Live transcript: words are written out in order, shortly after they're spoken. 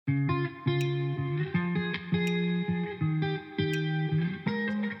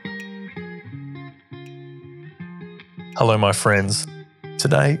Hello, my friends.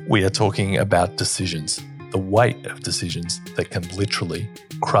 Today we are talking about decisions, the weight of decisions that can literally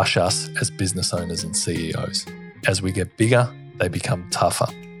crush us as business owners and CEOs. As we get bigger, they become tougher.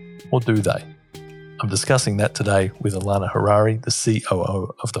 Or do they? I'm discussing that today with Alana Harari, the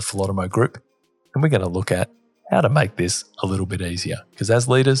COO of the Philotomo Group, and we're going to look at how to make this a little bit easier. Because as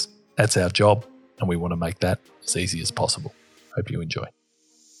leaders, that's our job, and we want to make that as easy as possible. Hope you enjoy.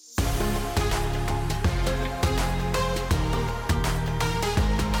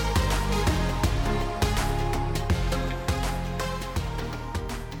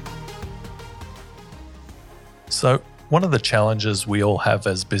 So one of the challenges we all have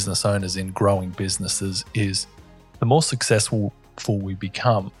as business owners in growing businesses is the more successful we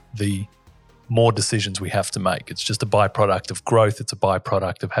become, the more decisions we have to make. It's just a byproduct of growth. It's a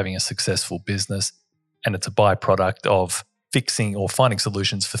byproduct of having a successful business. And it's a byproduct of fixing or finding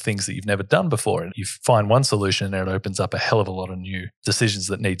solutions for things that you've never done before. And you find one solution and it opens up a hell of a lot of new decisions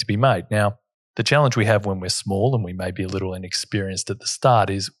that need to be made. Now, the challenge we have when we're small and we may be a little inexperienced at the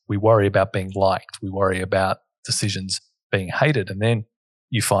start is we worry about being liked. We worry about decisions being hated. And then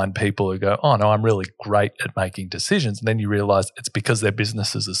you find people who go, oh no, I'm really great at making decisions. And then you realize it's because their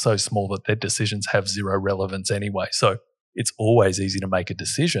businesses are so small that their decisions have zero relevance anyway. So it's always easy to make a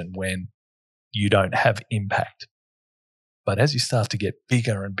decision when you don't have impact. But as you start to get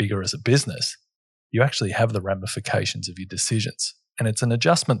bigger and bigger as a business, you actually have the ramifications of your decisions. And it's an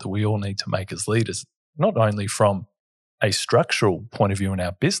adjustment that we all need to make as leaders, not only from a structural point of view in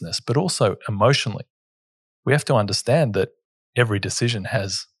our business, but also emotionally. We have to understand that every decision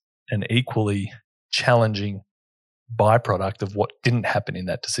has an equally challenging byproduct of what didn't happen in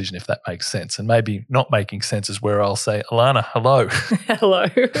that decision, if that makes sense. And maybe not making sense is where I'll say, Alana, hello. Hello.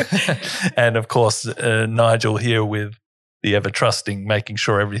 And of course, Nigel here with the ever-trusting, making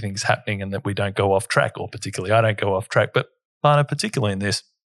sure everything's happening and that we don't go off track, or particularly I don't go off track. But Alana, particularly in this,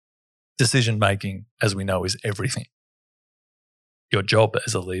 decision-making, as we know, is everything. Your job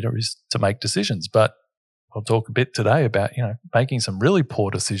as a leader is to make decisions, but I'll talk a bit today about, making some really poor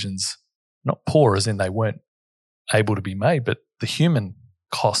decisions, not poor as in they weren't able to be made, but the human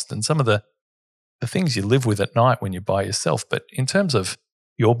cost and some of the things you live with at night when you're by yourself. But in terms of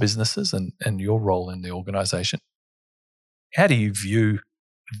your businesses and your role in the organization, how do you view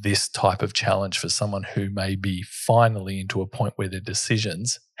this type of challenge for someone who may be finally into a point where their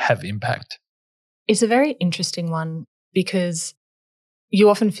decisions have impact? It's a very interesting one because you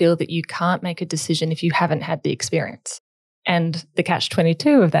often feel that you can't make a decision if you haven't had the experience. And the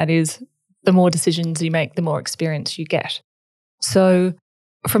catch-22 of that is the more decisions you make, the more experience you get. So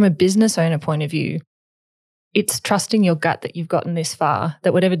from a business owner point of view, it's trusting your gut that you've gotten this far,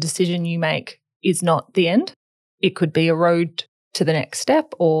 that whatever decision you make is not the end. It could be a road to the next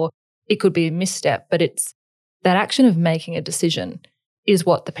step or it could be a misstep, but it's that action of making a decision is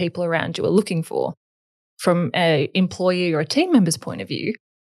what the people around you are looking for. From an employee or a team member's point of view,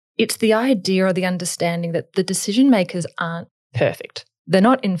 it's the idea or the understanding that the decision makers aren't perfect. They're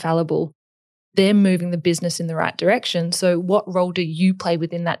not infallible. They're moving the business in the right direction. So what role do you play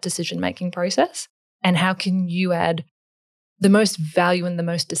within that decision-making process? And how can you add the most value and the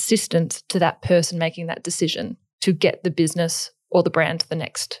most assistance to that person making that decision to get the business or the brand to the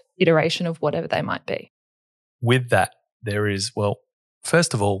next iteration of whatever they might be? With that, there is,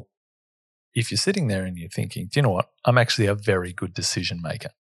 first of all, if you're sitting there and you're thinking, do you know what? I'm actually a very good decision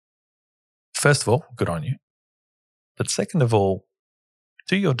maker. First of all, good on you. But second of all,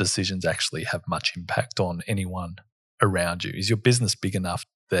 do your decisions actually have much impact on anyone around you? Is your business big enough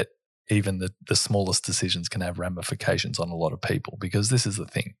that even the smallest decisions can have ramifications on a lot of people? Because this is the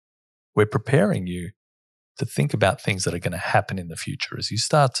thing. We're preparing you to think about things that are going to happen in the future as you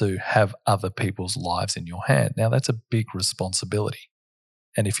start to have other people's lives in your hand. Now, that's a big responsibility.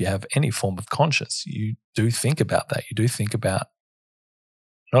 And if you have any form of conscience, you do think about that. You do think about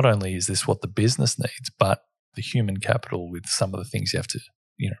not only is this what the business needs, but the human capital with some of the things you have to,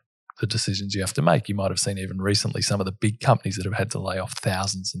 the decisions you have to make. You might have seen even recently some of the big companies that have had to lay off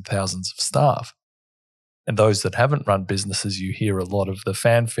thousands and thousands of staff. And those that haven't run businesses, you hear a lot of the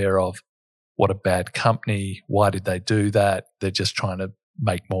fanfare of what a bad company, why did they do that? They're just trying to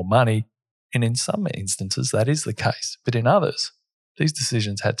make more money. And in some instances, that is the case. But in others, these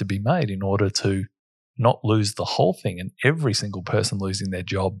decisions had to be made in order to not lose the whole thing and every single person losing their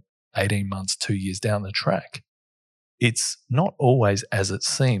job 18 months, 2 years down the track. It's not always as it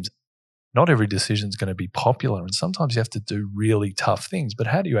seems. Not every decision is going to be popular and sometimes you have to do really tough things. But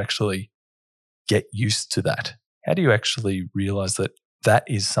how do you actually get used to that? How do you actually realize that that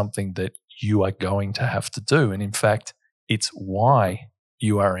is something that you are going to have to do? And in fact, it's why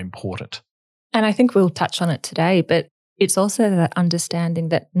you are important. And I think we'll touch on it today, but it's also that understanding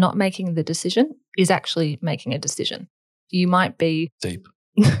that not making the decision is actually making a decision. You might be deep.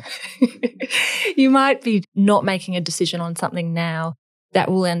 You might be not making a decision on something now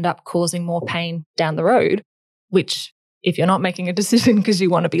that will end up causing more pain down the road, which if you're not making a decision because you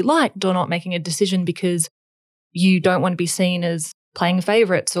want to be liked or not making a decision because you don't want to be seen as playing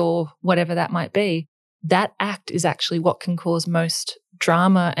favorites or whatever that might be, that act is actually what can cause most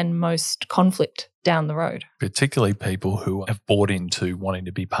drama and most conflict down the road. Particularly people who have bought into wanting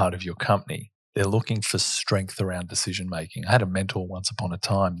to be part of your company. They're looking for strength around decision making. I had a mentor once upon a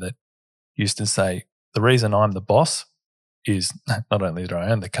time that used to say, the reason I'm the boss is not only that I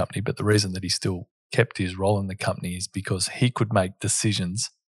own the company, but the reason that he still kept his role in the company is because he could make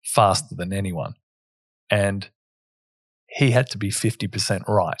decisions faster than anyone. And he had to be 50%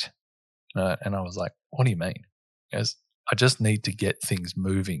 right. And I was like, what do you mean? He goes, I just need to get things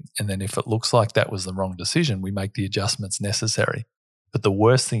moving. And then if it looks like that was the wrong decision, we make the adjustments necessary. But the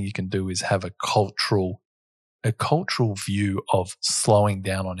worst thing you can do is have a cultural view of slowing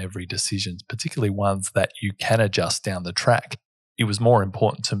down on every decision, particularly ones that you can adjust down the track. It was more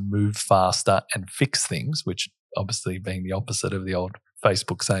important to move faster and fix things, which obviously being the opposite of the old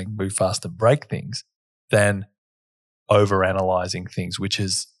Facebook saying move fast and break things, than overanalyzing things, which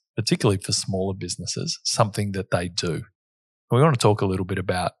is particularly for smaller businesses, something that they do. We want to talk a little bit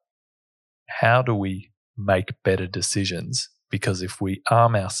about how do we make better decisions, because if we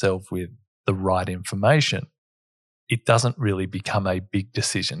arm ourselves with the right information, it doesn't really become a big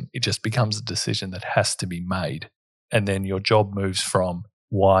decision. It just becomes a decision that has to be made. And then your job moves from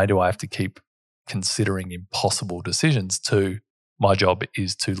why do I have to keep considering impossible decisions to my job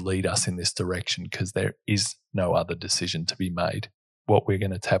is to lead us in this direction because there is no other decision to be made. What we're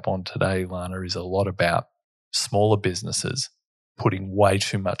going to tap on today, Lana, is a lot about smaller businesses putting way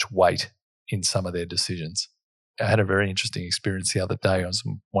too much weight in some of their decisions. I had a very interesting experience the other day. I was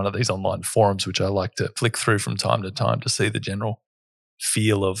on one of these online forums, which I like to flick through from time to time to see the general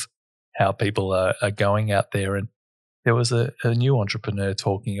feel of how people are going out there. And there was a new entrepreneur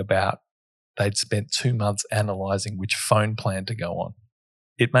talking about they'd spent 2 months analyzing which phone plan to go on.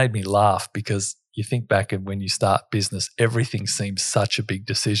 It made me laugh because you think back and when you start business, everything seems such a big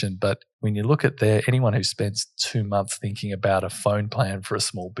decision. But when you look at anyone who spends 2 months thinking about a phone plan for a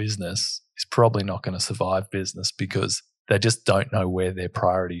small business is probably not going to survive business because they just don't know where their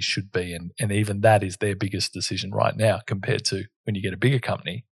priorities should be. And even that is their biggest decision right now compared to when you get a bigger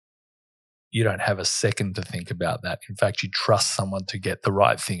company. You don't have a second to think about that. In fact, you trust someone to get the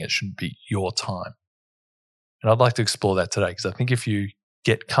right thing. It shouldn't be your time. And I'd like to explore that today because I think if you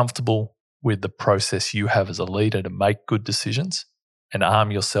get comfortable with the process you have as a leader to make good decisions and arm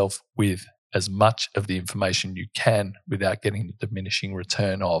yourself with as much of the information you can without getting the diminishing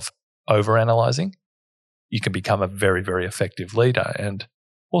return of overanalyzing, you can become a very, very effective leader and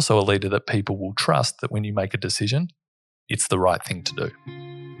also a leader that people will trust that when you make a decision, it's the right thing to do.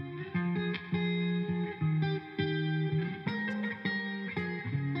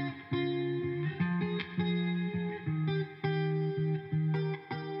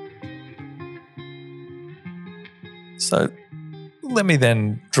 So let me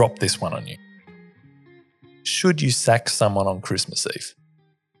then drop this one on you. Should you sack someone on Christmas Eve?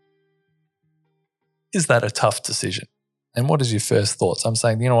 Is that a tough decision? And what is your first thoughts? I'm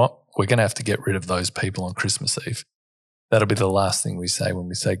saying, you know what? We're going to have to get rid of those people on Christmas Eve. That'll be the last thing we say when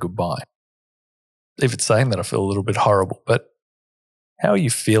we say goodbye. If it's saying that, I feel a little bit horrible, but how are you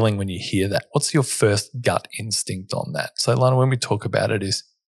feeling when you hear that? What's your first gut instinct on that? So, Lana, when we talk about it is,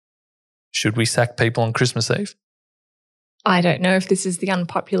 should we sack people on Christmas Eve? I don't know if this is the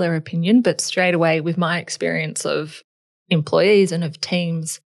unpopular opinion, but straight away with my experience of employees and of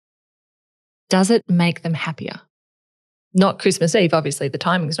teams, does it make them happier? Not Christmas Eve, obviously the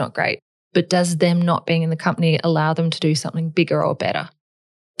timing's not great, but does them not being in the company allow them to do something bigger or better?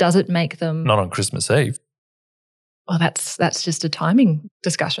 Does it make them... Not on Christmas Eve. Well, that's just a timing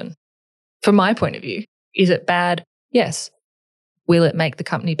discussion. From my point of view, is it bad? Yes. Will it make the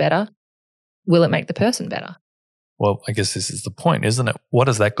company better? Will it make the person better? Well, I guess this is the point, isn't it? What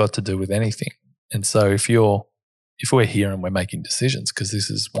has that got to do with anything? And so if we're here and we're making decisions, because this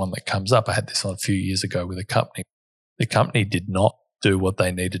is one that comes up, I had this on a few years ago with a company. The company did not do what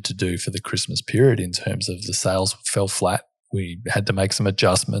they needed to do for the Christmas period in terms of the sales fell flat. We had to make some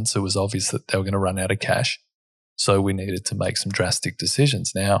adjustments. It was obvious that they were going to run out of cash. So we needed to make some drastic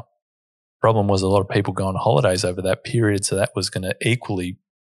decisions. Now, the problem was a lot of people go on holidays over that period, so that was going to equally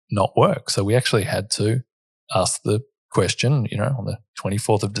not work. So we actually had to ask the question, on the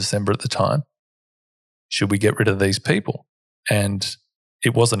 24th of December at the time, should we get rid of these people? And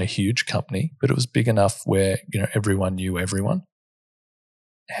it wasn't a huge company, but it was big enough where, everyone knew everyone.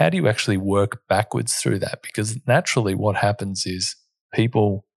 How do you actually work backwards through that? Because naturally what happens is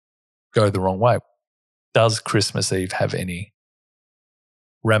people go the wrong way. Does Christmas Eve have any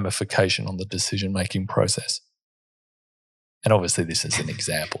ramification on the decision-making process? And obviously this is an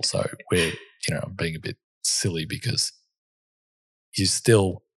example, so I'm being a bit silly because you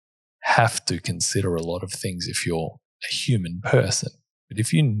still have to consider a lot of things if you're a human person. But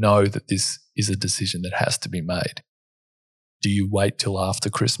if you know that this is a decision that has to be made, do you wait till after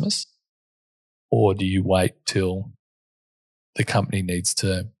Christmas? Or do you wait till the company needs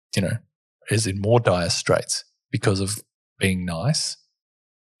to, is in more dire straits because of being nice?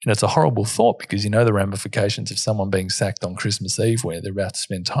 It's a horrible thought because the ramifications of someone being sacked on Christmas Eve where they're about to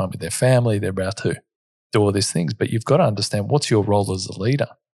spend time with their family, they're about to do all these things. But you've got to understand what's your role as a leader.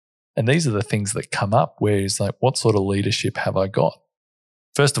 And these are the things that come up where it's like, what sort of leadership have I got?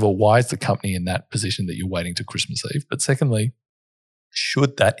 First of all, why is the company in that position that you're waiting to Christmas Eve? But secondly,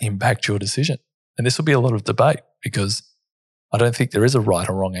 should that impact your decision? And this will be a lot of debate because I don't think there is a right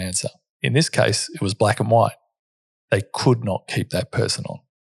or wrong answer. In this case, it was black and white. They could not keep that person on.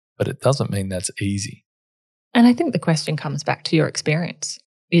 But it doesn't mean that's easy. And I think the question comes back to your experience,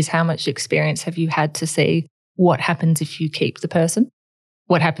 is how much experience have you had to see what happens if you keep the person?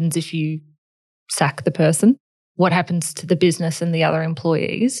 What happens if you sack the person? What happens to the business and the other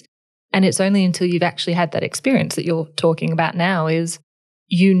employees? And it's only until you've actually had that experience that you're talking about now is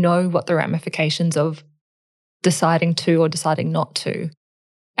what the ramifications of deciding to or deciding not to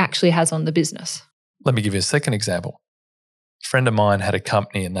actually has on the business. Let me give you a second example. A friend of mine had a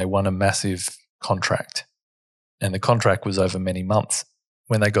company and they won a massive contract. And the contract was over many months.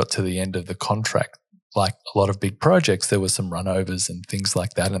 When they got to the end of the contract, like a lot of big projects, there were some runovers and things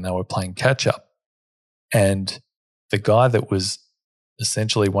like that, and they were playing catch up. And the guy that was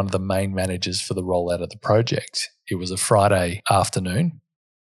essentially one of the main managers for the rollout of the project, it was a Friday afternoon,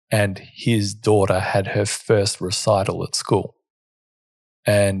 and his daughter had her first recital at school.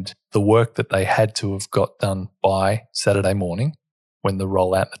 And the work that they had to have got done by Saturday morning, when the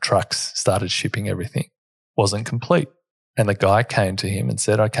rollout, the trucks started shipping everything, wasn't complete. And the guy came to him and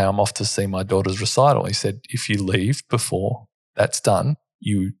said, okay, I'm off to see my daughter's recital. He said, if you leave before that's done,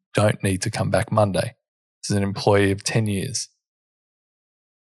 you don't need to come back Monday. This is an employee of 10 years.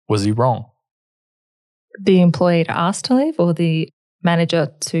 Was he wrong? The employee to ask to leave or the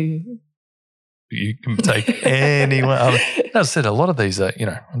manager to... You can take anyone. As I said, a lot of these are,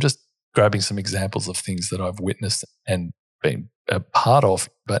 I'm just grabbing some examples of things that I've witnessed and been a part of.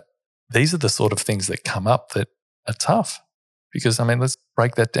 But these are the sort of things that come up that are tough because, let's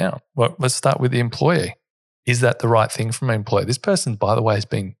break that down. Well, let's start with the employee. Is that the right thing from an employee? This person, by the way, has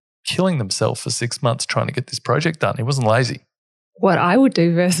been killing themselves for 6 months trying to get this project done. He wasn't lazy. What I would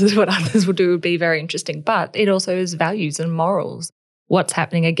do versus what others would do would be very interesting. But it also is values and morals. What's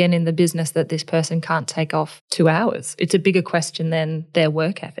happening again in the business that this person can't take off 2 hours? It's a bigger question than their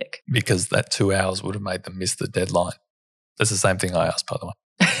work ethic. Because that 2 hours would have made them miss the deadline. That's the same thing I asked, by the way.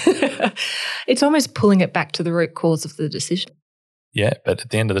 It's almost pulling it back to the root cause of the decision. Yeah, but at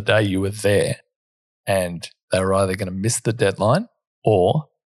the end of the day, you were there and they were either going to miss the deadline or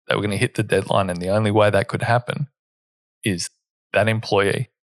they were going to hit the deadline. And the only way that could happen is that employee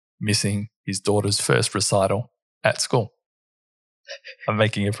missing his daughter's first recital at school. I'm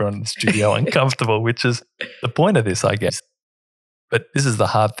making everyone in the studio uncomfortable, which is the point of this, I guess. But this is the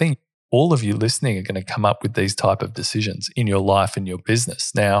hard thing. All of you listening are going to come up with these type of decisions in your life and your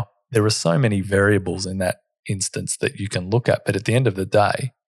business. Now, there are so many variables in that instance that you can look at. But at the end of the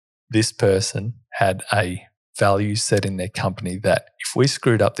day, this person had a value set in their company that if we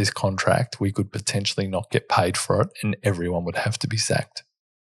screwed up this contract, we could potentially not get paid for it and everyone would have to be sacked.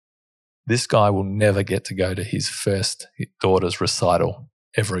 This guy will never get to go to his first daughter's recital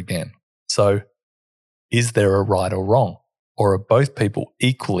ever again. So is there a right or wrong? Or are both people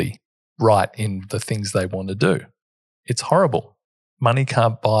equally right in the things they want to do? It's horrible. Money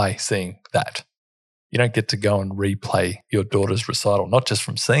can't buy seeing that. You don't get to go and replay your daughter's recital, not just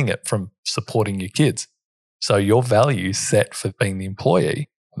from seeing it, from supporting your kids. So your value set for being the employee,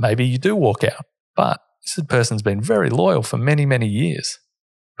 maybe you do walk out, but this person's been very loyal for many, many years.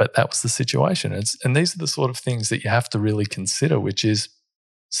 But that was the situation. And these are the sort of things that you have to really consider, which is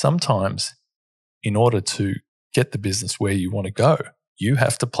sometimes in order to get the business where you want to go, you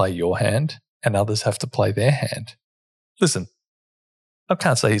have to play your hand and others have to play their hand. Listen, I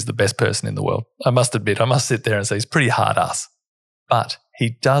can't say he's the best person in the world. I must admit, I must sit there and say he's pretty hard ass. But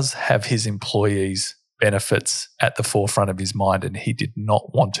he does have his employees' benefits at the forefront of his mind and he did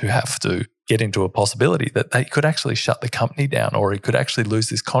not want to have to get into a possibility that they could actually shut the company down, or he could actually lose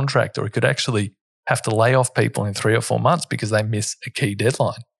this contract, or he could actually have to lay off people in 3 or 4 months because they miss a key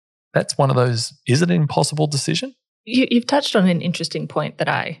deadline. That's one of those, is it an impossible decision? You've touched on an interesting point that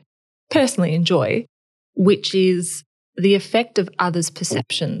I personally enjoy, which is the effect of others'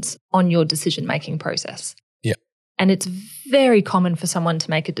 perceptions on your decision-making process. Yeah. And it's very common for someone to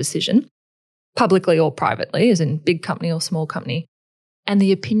make a decision, publicly or privately, as in big company or small company, and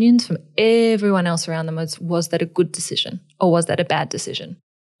the opinions from everyone else around them was that a good decision or was that a bad decision?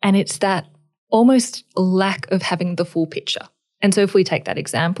 And it's that almost lack of having the full picture. And so if we take that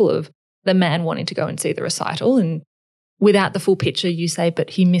example of the man wanting to go and see the recital, and without the full picture, you say,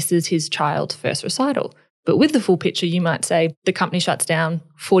 but he misses his child's first recital. But with the full picture, you might say the company shuts down,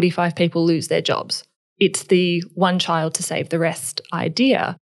 45 people lose their jobs. It's the one child to save the rest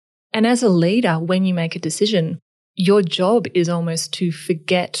idea. And as a leader, when you make a decision, your job is almost to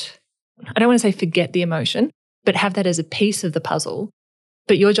forget, I don't want to say forget the emotion, but have that as a piece of the puzzle.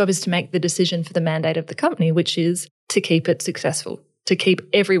 But your job is to make the decision for the mandate of the company, which is to keep it successful, to keep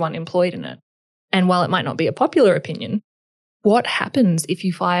everyone employed in it. And while it might not be a popular opinion, what happens if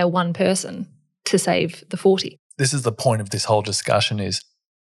you fire one person to save the 40? This is the point of this whole discussion is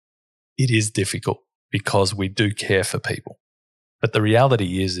it is difficult because we do care for people. But the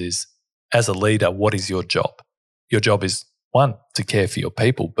reality is as a leader, what is your job? Your job is, one, to care for your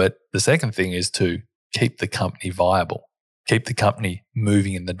people, but the second thing is to keep the company viable, keep the company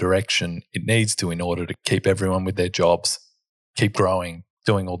moving in the direction it needs to in order to keep everyone with their jobs, keep growing,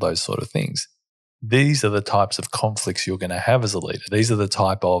 doing all those sort of things. These are the types of conflicts you're going to have as a leader. These are the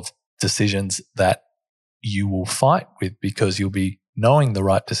type of decisions that you will fight with because you'll be knowing the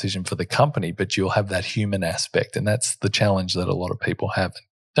right decision for the company, but you'll have that human aspect. And that's the challenge that a lot of people have.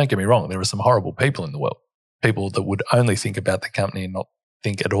 Don't get me wrong, there are some horrible people in the world, people that would only think about the company and not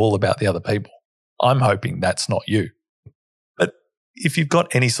think at all about the other people. I'm hoping that's not you. But if you've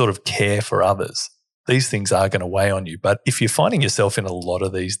got any sort of care for others, these things are going to weigh on you. But if you're finding yourself in a lot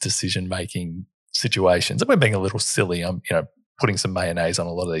of these decision-making situations, and we're being a little silly, I'm putting some mayonnaise on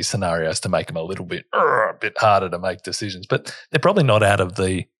a lot of these scenarios to make them a bit harder to make decisions, but they're probably not out of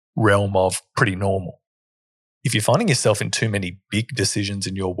the realm of pretty normal. If you're finding yourself in too many big decisions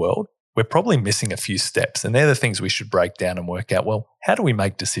in your world, we're probably missing a few steps, and they're the things we should break down and work out, well, how do we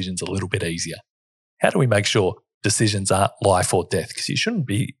make decisions a little bit easier? How do we make sure decisions aren't life or death? Because you shouldn't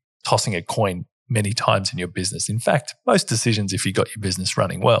be tossing a coin many times in your business. In fact, most decisions, if you got your business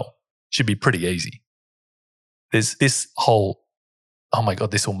running well, should be pretty easy. There's this whole, oh my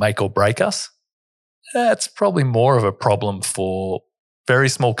God, this will make or break us. That's probably more of a problem for very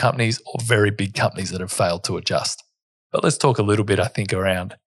small companies or very big companies that have failed to adjust. But let's talk a little bit, I think,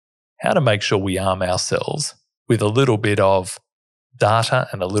 around how to make sure we arm ourselves with a little bit of data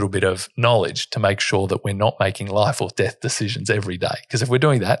and a little bit of knowledge to make sure that we're not making life or death decisions every day. Because if we're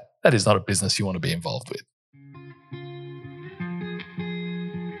doing that, that is not a business you want to be involved with.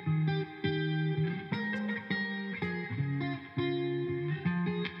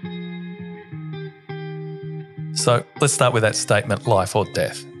 So let's start with that statement, life or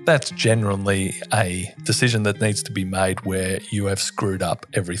death. That's generally a decision that needs to be made where you have screwed up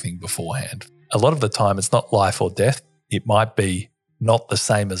everything beforehand. A lot of the time, it's not life or death. It might be not the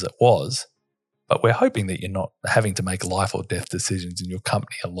same as it was, but we're hoping that you're not having to make life or death decisions in your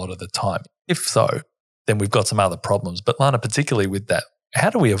company a lot of the time. If so, then we've got some other problems. But Lana, particularly with that, how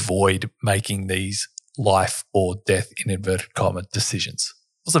do we avoid making these life or death, in inverted comma, decisions?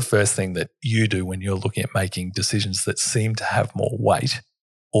 What's the first thing that you do when you're looking at making decisions that seem to have more weight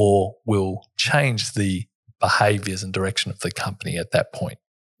or will change the behaviours and direction of the company at that point?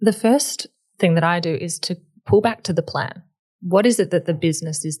 The first thing that I do is to pull back to the plan. What is it that the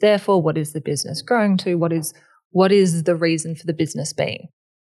business is there for? What is the business growing to? What is the reason for the business being?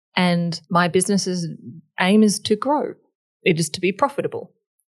 And my business's aim is to grow. It is to be profitable.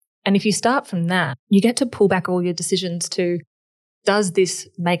 And if you start from that, you get to pull back all your decisions to, does this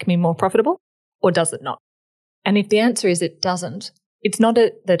make me more profitable or does it not? And if the answer is it doesn't, it's not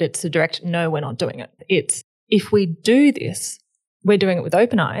that it's a direct no, we're not doing it. It's if we do this, we're doing it with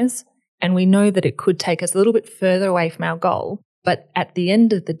open eyes and we know that it could take us a little bit further away from our goal, but at the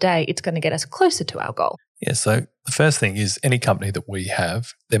end of the day, it's going to get us closer to our goal. Yeah, so the first thing is any company that we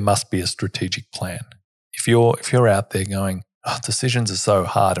have, there must be a strategic plan. If you're out there going, decisions are so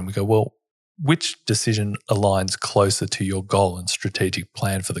hard, and we go, well, which decision aligns closer to your goal and strategic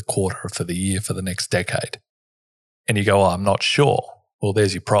plan for the quarter or for the year, for the next decade? And you go, I'm not sure. Well,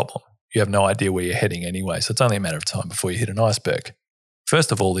 there's your problem. You have no idea where you're heading anyway. So it's only a matter of time before you hit an iceberg.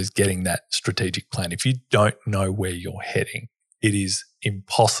 First of all is getting that strategic plan. If you don't know where you're heading, it is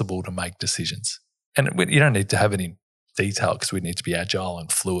impossible to make decisions. And you don't need to have it in detail because we need to be agile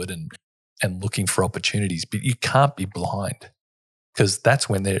and fluid and looking for opportunities. But you can't be blind because that's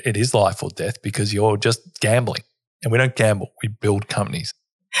when it is life or death because you're just gambling. And we don't gamble. We build companies.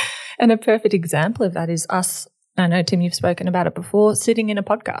 And a perfect example of that is us. I know, Tim, you've spoken about it before, sitting in a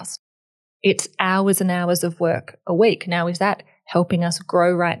podcast. It's hours and hours of work a week. Now, is that helping us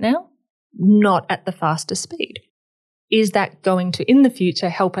grow right now? Not at the fastest speed. Is that going to, in the future,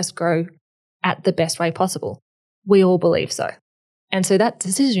 help us grow at the best way possible? We all believe so. And so that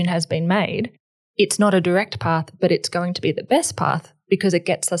decision has been made. It's not a direct path, but it's going to be the best path because it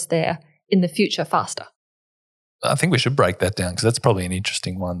gets us there in the future faster. I think we should break that down because that's probably an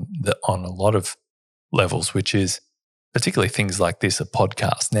interesting one that on a lot of levels, which is particularly things like this, a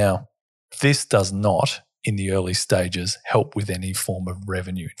podcast. Now, this does not, in the early stages, help with any form of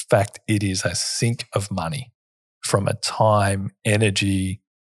revenue. In fact, it is a sink of money from a time, energy,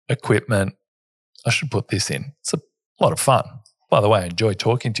 equipment. I should put this in. It's a lot of fun. By the way, I enjoy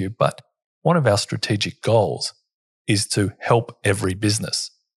talking to you, but one of our strategic goals is to help every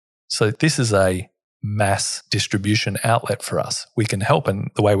business. So this is a mass distribution outlet for us. We can help,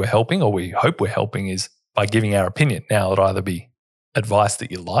 and the way we're helping, or we hope we're helping, is by giving our opinion. Now, it'll either be advice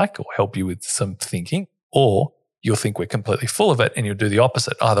that you like or help you with some thinking, or you'll think we're completely full of it and you'll do the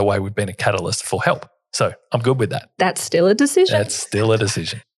opposite. Either way, we've been a catalyst for help. So I'm good with that. That's still a decision. That's still a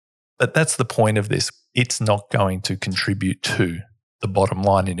decision. But that's the point of this. It's not going to contribute to the bottom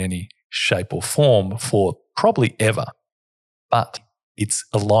line in any shape or form for probably ever. But it's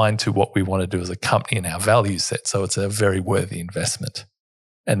aligned to what we want to do as a company and our value set. So it's a very worthy investment.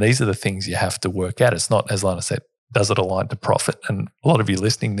 And these are the things you have to work out. It's not, as Lana said, does it align to profit? And a lot of you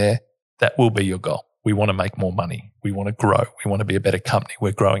listening there, that will be your goal. We want to make more money. We want to grow. We want to be a better company.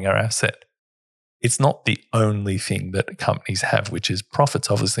 We're growing our asset. It's not the only thing that companies have, which is profit's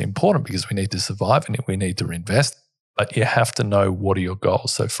obviously important because we need to survive and we need to invest, but you have to know what are your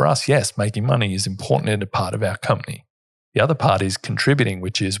goals. So for us, yes, making money is important and a part of our company. The other part is contributing,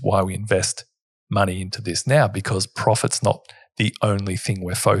 which is why we invest money into this now, because profit's not the only thing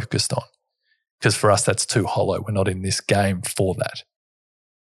we're focused on. Because for us, that's too hollow. We're not in this game for that.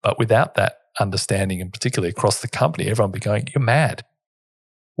 But without that understanding, and particularly across the company, everyone will be going, you're mad.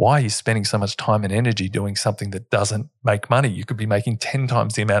 Why are you spending so much time and energy doing something that doesn't make money? You could be making 10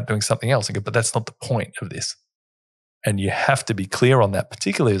 times the amount doing something else. But that's not the point of this. And you have to be clear on that,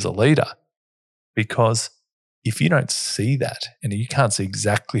 particularly as a leader, because if you don't see that and you can't see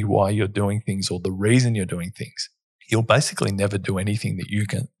exactly why you're doing things or the reason you're doing things, you'll basically never do anything that you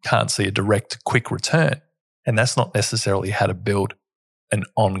can't see a direct, quick return. And that's not necessarily how to build an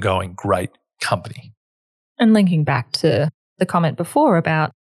ongoing great company. And linking back to the comment before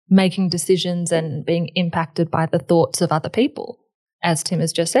about making decisions and being impacted by the thoughts of other people. As Tim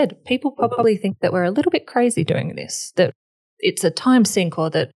has just said, people probably think that we're a little bit crazy doing this, that it's a time sink or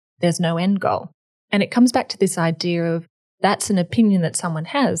that there's no end goal. And it comes back to this idea of that's an opinion that someone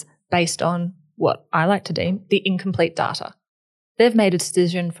has based on what I like to deem the incomplete data. They've made a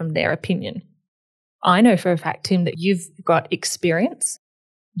decision from their opinion. I know for a fact, Tim, that you've got experience,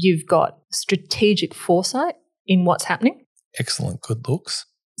 you've got strategic foresight in what's happening. Excellent good looks.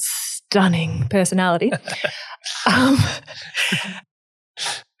 Stunning personality.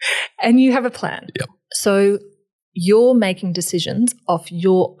 And you have a plan. Yep. So you're making decisions off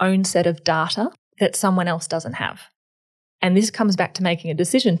your own set of data that someone else doesn't have. And this comes back to making a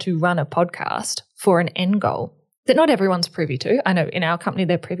decision to run a podcast for an end goal that not everyone's privy to. I know in our company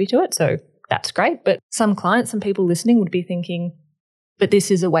they're privy to it, so that's great. But some clients and people listening would be thinking, but this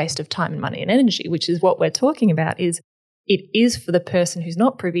is a waste of time and money and energy, which is what we're talking about. Is it is for the person who's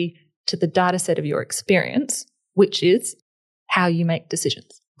not privy to the data set of your experience, which is how you make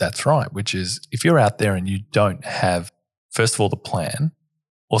decisions. That's right, which is if you're out there and you don't have, first of all, the plan,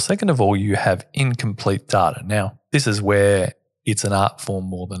 or second of all, you have incomplete data. Now, this is where it's an art form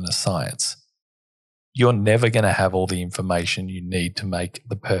more than a science. You're never going to have all the information you need to make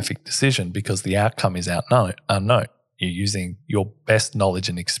the perfect decision because the outcome is unknown. You're using your best knowledge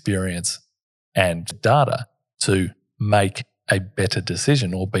and experience and data to make a better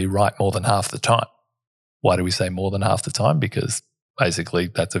decision or be right more than half the time. Why do we say more than half the time? Because basically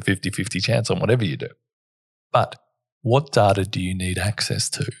that's a 50-50 chance on whatever you do. But what data do you need access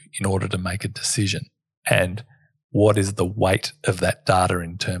to in order to make a decision? And what is the weight of that data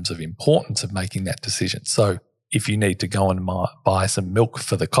in terms of importance of making that decision? So if you need to go and buy some milk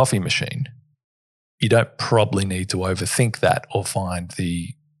for the coffee machine, you don't probably need to overthink that or find the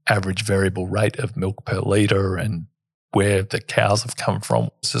average variable rate of milk per litre and where the cows have come from.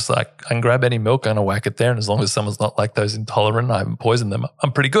 It's just like, I can grab any milk and I whack it there, and as long as someone's not lactose intolerant, I haven't poisoned them,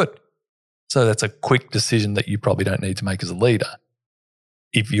 I'm pretty good. So that's a quick decision that you probably don't need to make as a leader.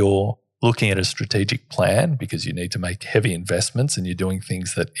 If you're looking at a strategic plan because you need to make heavy investments and you're doing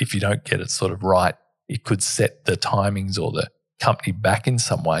things that if you don't get it sort of right, it could set the timings or the company back in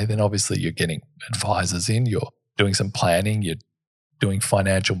some way, then obviously you're getting advisors in, you're doing some planning, you're doing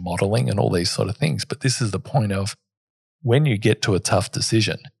financial modeling and all these sort of things. But this is the point of when you get to a tough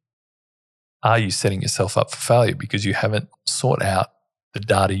decision, are you setting yourself up for failure because you haven't sought out the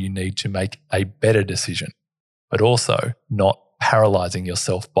data you need to make a better decision, but also not paralyzing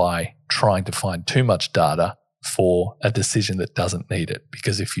yourself by trying to find too much data for a decision that doesn't need it.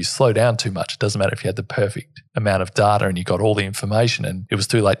 Because if you slow down too much, it doesn't matter if you had the perfect amount of data and you got all the information and it was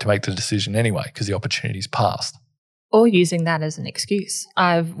too late to make the decision anyway because the opportunity's passed. Or using that as an excuse.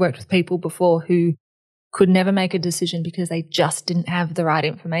 I've worked with people before who could never make a decision because they just didn't have the right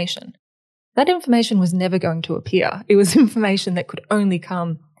information. That information was never going to appear. It was information that could only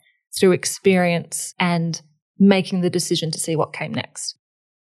come through experience and making the decision to see what came next.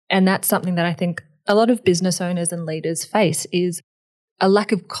 And that's something that I think a lot of business owners and leaders face, is a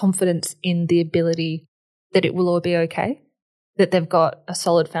lack of confidence in the ability that it will all be okay, that they've got a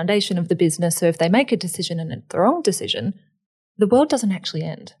solid foundation of the business. So if they make a decision and it's the wrong decision, the world doesn't actually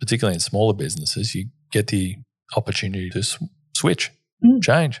end. Particularly in smaller businesses, you get the opportunity to switch,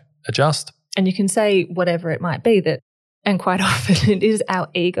 change, adjust. And you can say whatever it might be that, and quite often it is our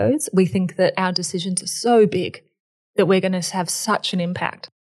egos. We think that our decisions are so big that we're going to have such an impact,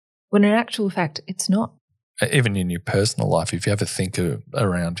 when in actual fact, it's not. Even in your personal life, if you ever think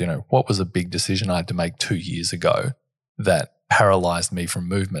around, what was a big decision I had to make 2 years ago that paralyzed me from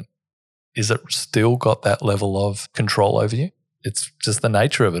movement? Is it still got that level of control over you? It's just the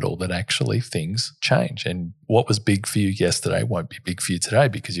nature of it all that actually things change. And what was big for you yesterday won't be big for you today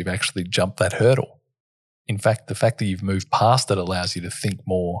because you've actually jumped that hurdle. In fact, the fact that you've moved past it allows you to think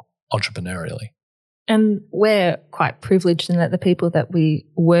more entrepreneurially. And we're quite privileged in that the people that we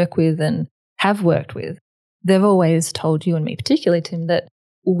work with and have worked with, they've always told you and me particularly, Tim, that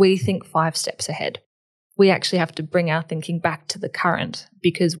we think 5 steps ahead. We actually have to bring our thinking back to the current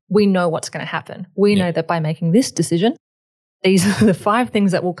because we know what's going to happen. We know that by making this decision, these are the 5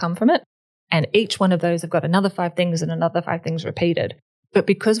 things that will come from it. And each one of those have got another 5 things and another 5 things repeated. But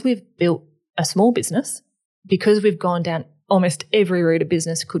because we've built a small business, because we've gone down almost every route a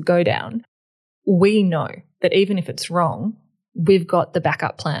business could go down, we know that even if it's wrong, we've got the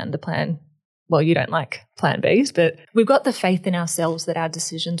backup plan, the plan. Well, you don't like plan Bs, but we've got the faith in ourselves that our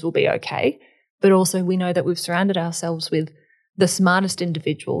decisions will be okay. But also we know that we've surrounded ourselves with the smartest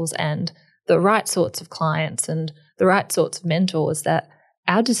individuals and the right sorts of clients and the right sorts of mentors, that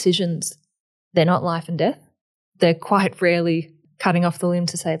our decisions, they're not life and death. They're quite rarely cutting off the limb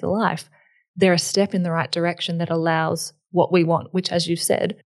to save the life. They're a step in the right direction that allows what we want, which, as you've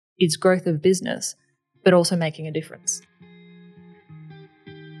said, is growth of business, but also making a difference.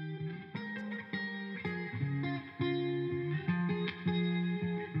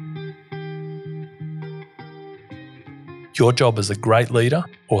 Your job as a great leader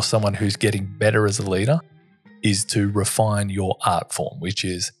or someone who's getting better as a leader is to refine your art form, which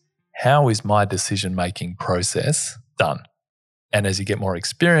is, how is my decision-making process done? And as you get more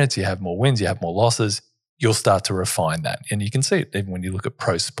experience, you have more wins, you have more losses, you'll start to refine that. And you can see it even when you look at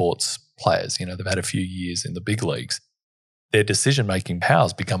pro sports players. They've had a few years in the big leagues. Their decision-making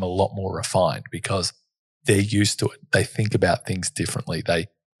powers become a lot more refined because they're used to it. They think about things differently. They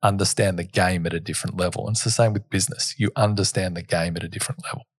understand the game at a different level. And it's the same with business. You understand the game at a different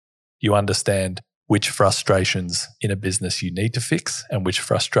level. You understand which frustrations in a business you need to fix and which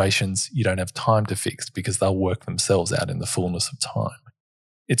frustrations you don't have time to fix because they'll work themselves out in the fullness of time.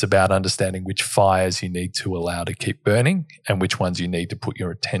 It's about understanding which fires you need to allow to keep burning and which ones you need to put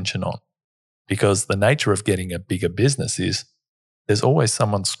your attention on. Because the nature of getting a bigger business is there's always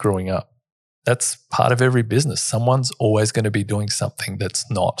someone screwing up. That's part of every business. Someone's always going to be doing something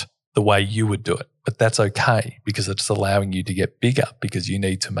that's not the way you would do it. But that's okay because it's allowing you to get bigger because you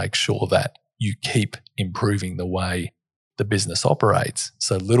need to make sure that you keep improving the way the business operates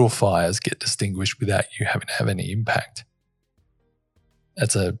so little fires get distinguished without you having to have any impact.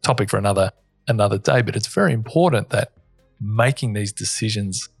 That's a topic for another day, but it's very important that making these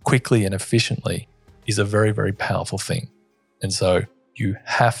decisions quickly and efficiently is a very, very powerful thing. And so you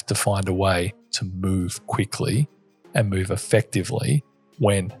have to find a way to move quickly and move effectively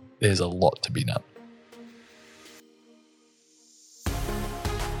when there's a lot to be done.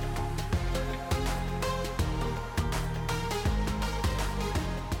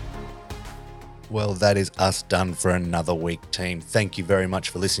 Well, that is us done for another week, team. Thank you very much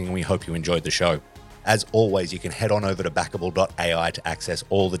for listening, and we hope you enjoyed the show. As always, you can head on over to backable.ai to access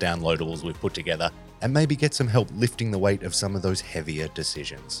all the downloadables we've put together and maybe get some help lifting the weight of some of those heavier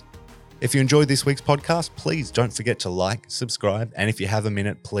decisions. If you enjoyed this week's podcast, please don't forget to like, subscribe, and if you have a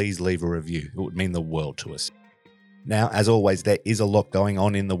minute, please leave a review. It would mean the world to us. Now, as always, there is a lot going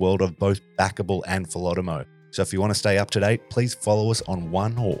on in the world of both Backable and Philodomo. So if you want to stay up to date, please follow us on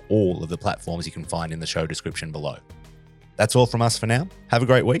one or all of the platforms you can find in the show description below. That's all from us for now. Have a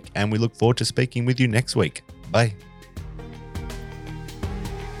great week, and we look forward to speaking with you next week. Bye.